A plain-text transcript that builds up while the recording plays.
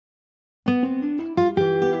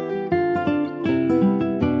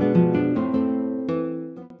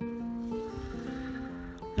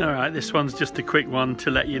Alright, this one's just a quick one to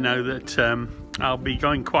let you know that I'll be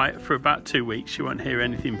going quiet for about 2 weeks. You won't hear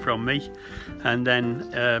anything from me, and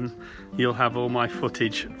then you'll have all my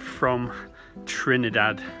footage from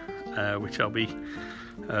Trinidad, which I'll be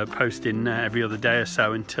posting every other day or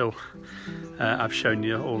so until I've shown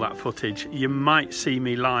you all that footage. You might see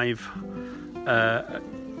me live.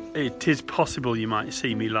 It is possible you might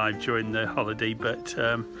see me live during the holiday, but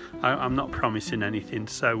I'm not promising anything,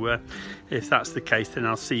 so if that's the case, then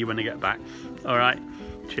I'll see you when I get back. Alright,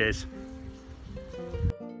 cheers.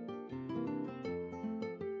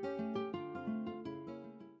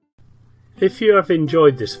 If you have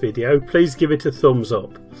enjoyed this video, please give it a thumbs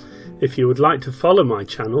up. If you would like to follow my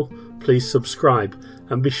channel, please subscribe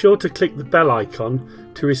and be sure to click the bell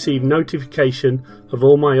icon to receive notification of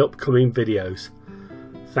all my upcoming videos.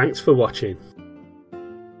 Thanks for watching.